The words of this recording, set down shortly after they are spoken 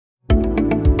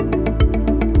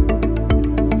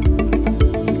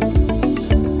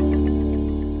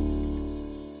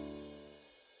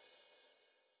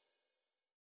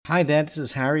Hi there, this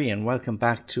is Harry, and welcome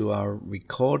back to our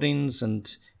recordings.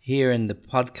 And here in the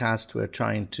podcast, we're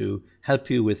trying to help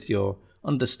you with your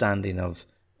understanding of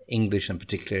English, and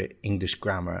particularly English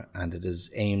grammar. And it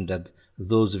is aimed at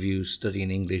those of you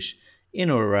studying English in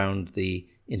or around the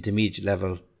intermediate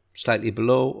level, slightly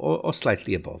below or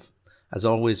slightly above. As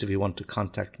always, if you want to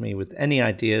contact me with any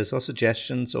ideas or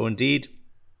suggestions, or indeed,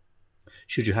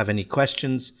 should you have any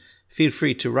questions, feel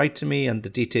free to write to me, and the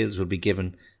details will be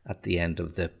given at the end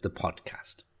of the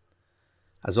podcast.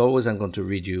 As always, I'm going to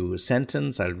read you a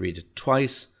sentence. I'll read it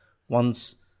twice,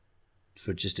 once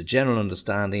for just a general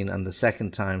understanding, and the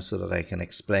second time so that I can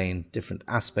explain different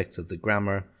aspects of the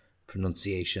grammar,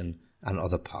 pronunciation, and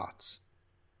other parts.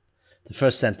 The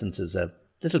first sentence is a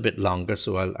little bit longer,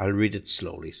 so I'll read it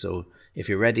slowly. So if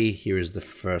you're ready, here is the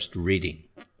first reading.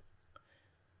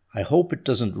 I hope it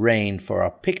doesn't rain for our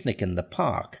picnic in the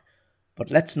park, but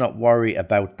let's not worry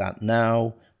about that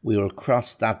now. We will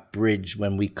cross that bridge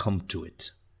when we come to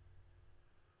it.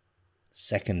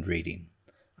 Second reading.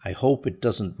 I hope it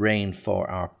doesn't rain for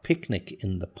our picnic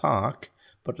in the park,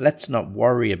 but let's not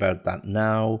worry about that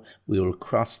now. We will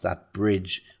cross that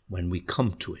bridge when we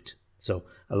come to it. So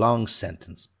a long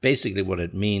sentence. Basically what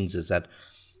it means is that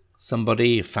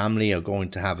a family are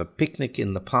going to have a picnic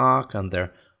in the park, and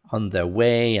they're on their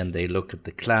way, and they look at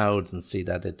the clouds and see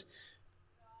that it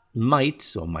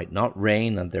might or might not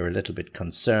rain, and they're a little bit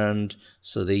concerned,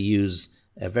 so they use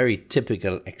a very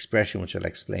typical expression which I'll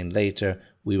explain later.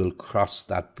 We will cross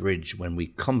that bridge when we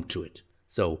come to it.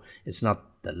 So it's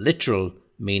not the literal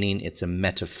meaning, it's a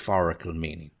metaphorical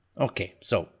meaning. Okay,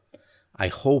 so I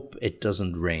hope it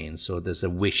doesn't rain. So there's a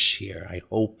wish here. I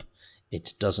hope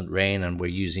it doesn't rain, and we're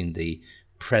using the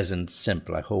present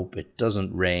simple. I hope it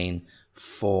doesn't rain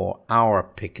for our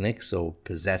picnic, so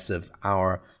possessive,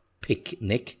 our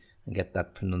picnic, and get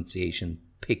that pronunciation,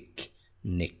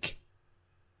 picnic.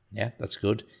 Yeah, that's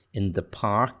good. In the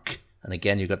park, and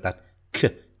again you got that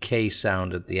K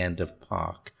sound at the end of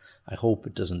park. I hope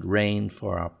it doesn't rain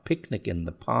for our picnic in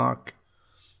the park.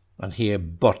 And here,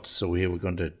 but, so here we're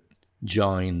going to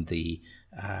join the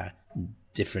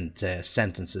different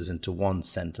sentences into one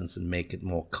sentence and make it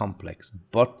more complex.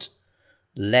 But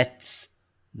let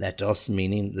us,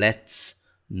 meaning let's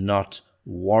not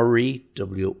worry,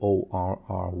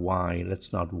 worry,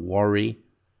 let's not worry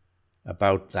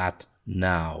about that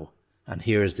now. And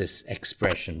here is this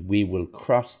expression, we will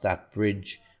cross that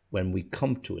bridge when we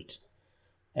come to it.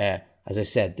 As I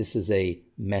said, this is a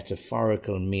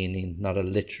metaphorical meaning, not a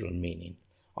literal meaning.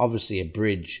 Obviously, a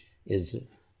bridge is a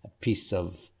piece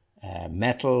of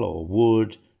metal or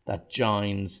wood that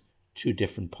joins two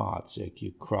different parts. Like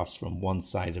you cross from one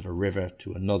side of a river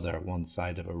to another, one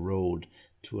side of a road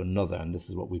to another, and this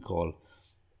is what we call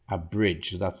a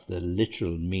bridge. That's the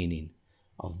literal meaning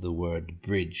of the word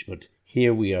bridge. But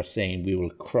here we are saying we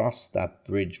will cross that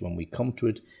bridge when we come to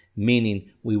it, meaning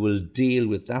we will deal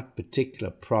with that particular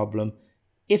problem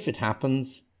if it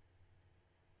happens.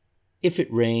 If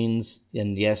it rains,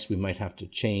 then yes, we might have to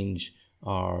change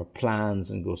our plans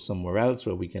and go somewhere else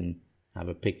where we can have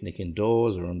a picnic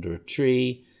indoors or under a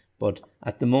tree. But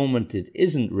at the moment it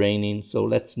isn't raining, so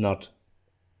let's not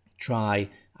try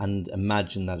and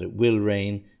imagine that it will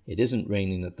rain. It isn't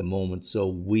raining at the moment, so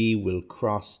we will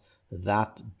cross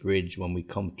that bridge when we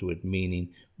come to it, meaning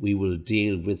we will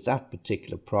deal with that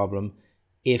particular problem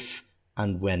if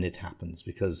and when it happens,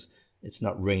 because it's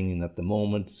not raining at the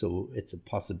moment, so it's a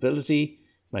possibility.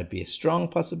 It might be a strong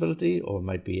possibility or it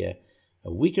might be a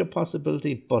weaker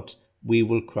possibility, but we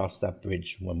will cross that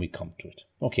bridge when we come to it.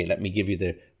 Okay, let me give you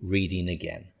the reading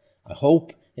again. I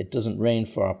hope it doesn't rain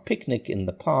for our picnic in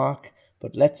the park,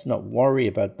 but let's not worry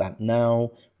about that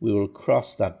now. We will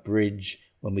cross that bridge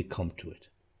when we come to it.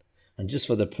 And just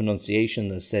for the pronunciation,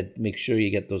 as I said, make sure you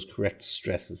get those correct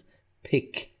stresses.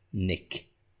 Picnic,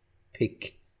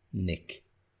 picnic.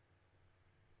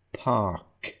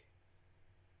 Park,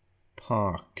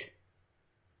 park.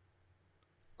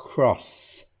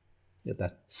 Cross, get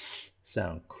that S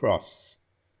sound, cross.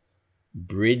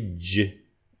 Bridge,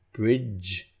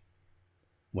 bridge,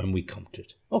 when we come to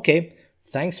it. Okay,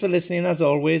 thanks for listening as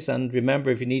always, and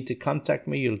remember, if you need to contact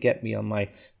me, you'll get me on my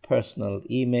personal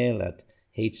email at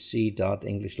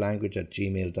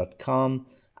hc.englishlanguage@gmail.com,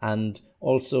 and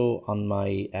also on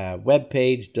my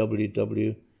webpage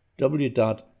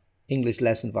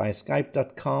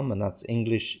www.englishlessonviaskype.com, and that's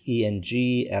English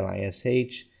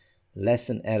ENGLISH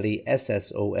lesson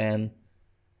LESSON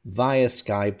via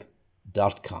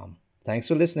Skype.com. Thanks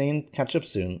for listening. Catch up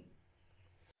soon.